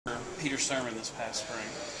Peter Sermon this past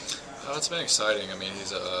spring? It's been exciting. I mean,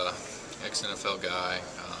 he's a ex-NFL guy.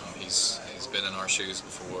 He's been in our shoes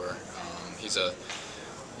before. He's a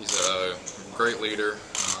great leader.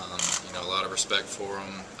 A lot of respect for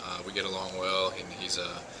him. We get along well.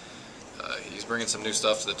 He's bringing some new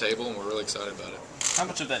stuff to the table, and we're really excited about it. How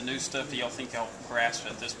much of that new stuff do y'all think y'all grasp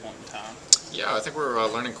at this point in time? Yeah, I think we're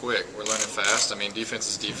learning quick. We're learning fast. I mean, defense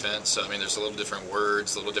is defense. I mean, there's a little different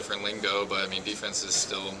words, a little different lingo, but I mean, defense is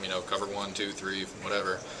still, cover 1, 2, 3,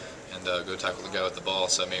 whatever, and go tackle the guy with the ball.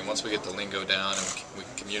 So I mean, once we get the lingo down and we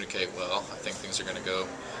can communicate well, I think things are going to go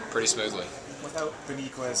pretty smoothly. Without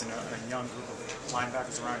Beniquez and a young group of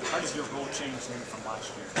linebackers around you, how does your role change maybe from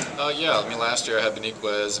last year? Yeah, I mean, last year I had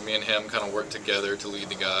Beniquez, and me and him kind of worked together to lead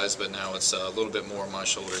the guys, but now it's a little bit more on my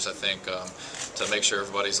shoulders, I think, to make sure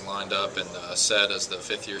everybody's lined up and set as the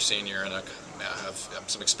fifth-year senior, and I have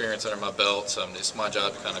some experience under my belt, so it's my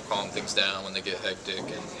job to kind of calm things down when they get hectic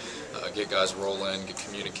and get guys rolling, get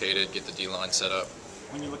communicated, get the D-line set up.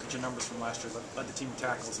 When you look at your numbers from last year, led the team in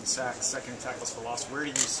tackles and sacks, second in tackles for loss, where do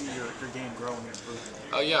you see your game growing and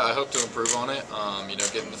improving? Yeah, I hope to improve on it.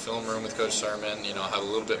 Get in the film room with Coach Sermon, have a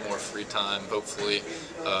little bit more free time, hopefully,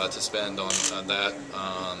 to spend on that,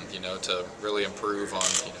 to really improve on,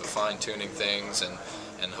 fine-tuning things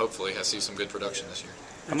and hopefully I see some good production this year.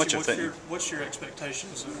 How much what's your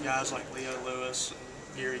expectations of guys like Leo Lewis and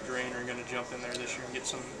Gary Green are going to jump in there this year and get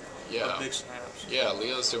some big snaps? Yeah,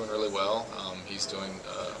 Leo's doing really well. He's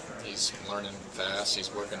learning fast.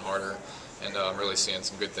 He's working harder, and I'm really seeing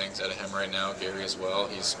some good things out of him right now. Gary as well.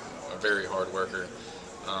 He's a very hard worker.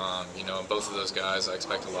 Both of those guys I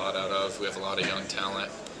expect a lot out of. We have a lot of young talent.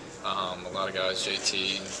 A lot of guys,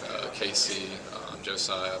 JT, Casey,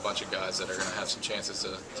 Josiah, a bunch of guys that are going to have some chances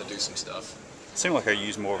to do some stuff. It seemed like I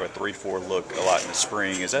used more of a 3-4 look a lot in the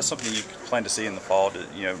spring. Is that something you plan to see in the fall, to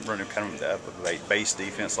run kind of a base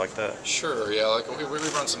defense like that? Sure, yeah. Like we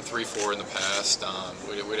run some 3-4 in the past.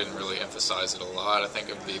 We didn't really emphasize it a lot. I think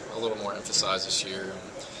it would be a little more emphasized this year.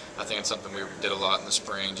 I think it's something we did a lot in the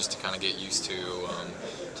spring just to kind of get used to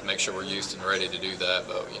make sure we're used and ready to do that.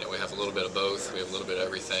 But we have a little bit of both. We have a little bit of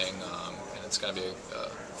everything, and it's going to be a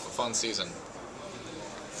fun season.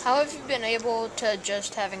 How have you been able to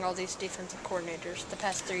adjust having all these defensive coordinators? The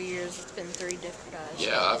past 3 years, it's been 3 different guys.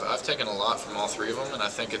 Yeah, I've taken a lot from all 3 of them, and I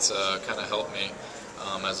think it's kind of helped me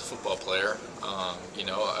as a football player. I'm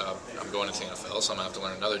going into the NFL, so I'm going to have to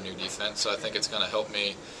learn another new defense. So I think it's going to help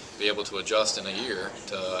me be able to adjust in a year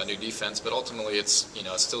to a new defense. But ultimately, it's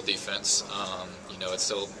still defense. It's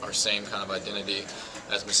still our same kind of identity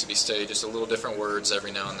as Mississippi State, just a little different words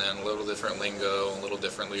every now and then, a little different lingo, a little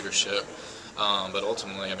different leadership. But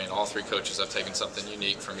ultimately, I mean, all 3 coaches, I've taken something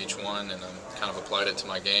unique from each one and kind of applied it to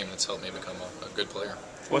my game, and it's helped me become a good player.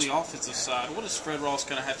 On the offensive side, what is Fred Ross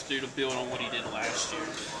going to have to do to build on what he did last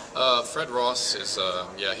year? Fred Ross is,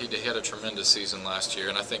 he had a tremendous season last year,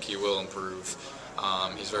 and I think he will improve.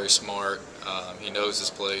 He's very smart. He knows his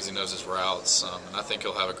plays. He knows his routes. And I think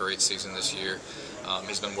he'll have a great season this year.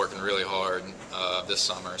 He's been working really hard this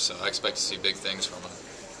summer, so I expect to see big things from him.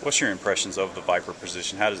 What's your impressions of the Viper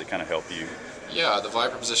position? How does it kind of help you? Yeah, the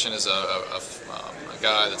Viper position is a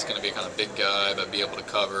guy that's going to be a kind of big guy, but be able to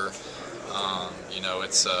cover.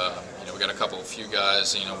 We got a few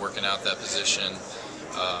guys, working out that position.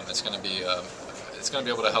 It's going to be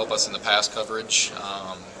able to help us in the pass coverage.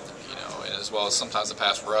 As well as sometimes the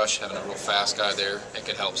pass rush, having a real fast guy there, it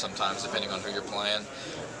could help sometimes depending on who you're playing.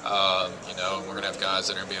 We're going to have guys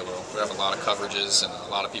that are going to be able to, we have a lot of coverages and a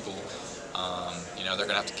lot of people, they're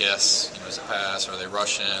going to have to guess, is it pass, are they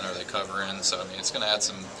rushing, are they covering? So, I mean, it's going to add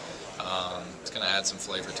some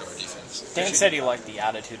flavor to our defense. Dan said he liked the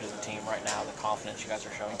attitude of the team right now, the confidence you guys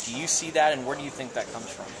are showing. Do you see that, and where do you think that comes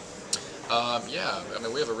from? Yeah, I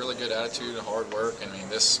mean, we have a really good attitude and hard work. I mean,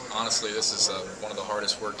 honestly, this is one of the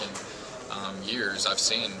hardest working years I've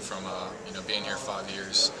seen from being here 5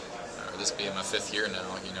 years, or this being my 5th year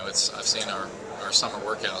now. I've seen our summer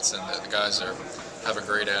workouts, and the guys have a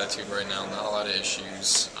great attitude right now. Not a lot of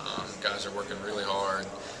issues. Guys are working really hard,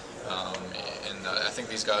 and I think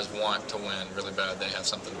these guys want to win really bad. They have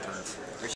something to prove.